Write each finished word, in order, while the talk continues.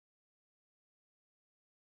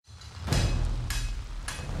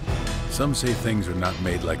Some say things are not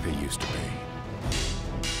made like they used to be.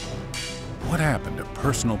 What happened to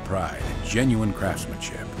personal pride and genuine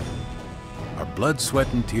craftsmanship? Are blood,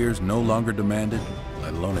 sweat, and tears no longer demanded,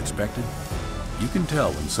 let alone expected? You can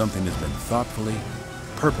tell when something has been thoughtfully,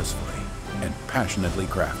 purposefully, and passionately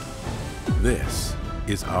crafted. This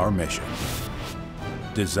is our mission.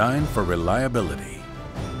 Designed for reliability.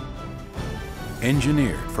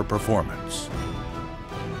 Engineered for performance.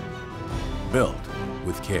 Built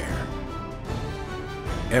with care.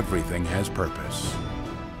 Everything has purpose.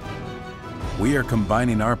 We are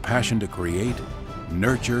combining our passion to create,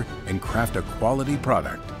 nurture, and craft a quality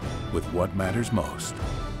product with what matters most.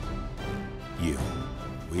 You.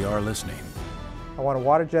 We are listening. I want a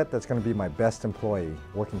water jet that's going to be my best employee,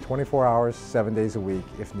 working 24 hours, 7 days a week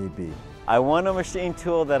if need be. I want a machine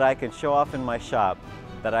tool that I can show off in my shop,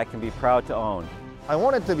 that I can be proud to own. I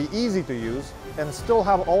want it to be easy to use and still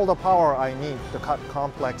have all the power I need to cut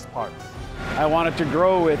complex parts. I want it to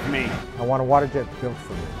grow with me. I want a water jet built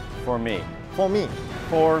for me. For me. For me.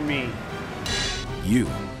 For me. You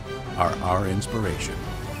are our inspiration.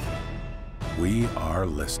 We are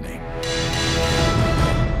listening.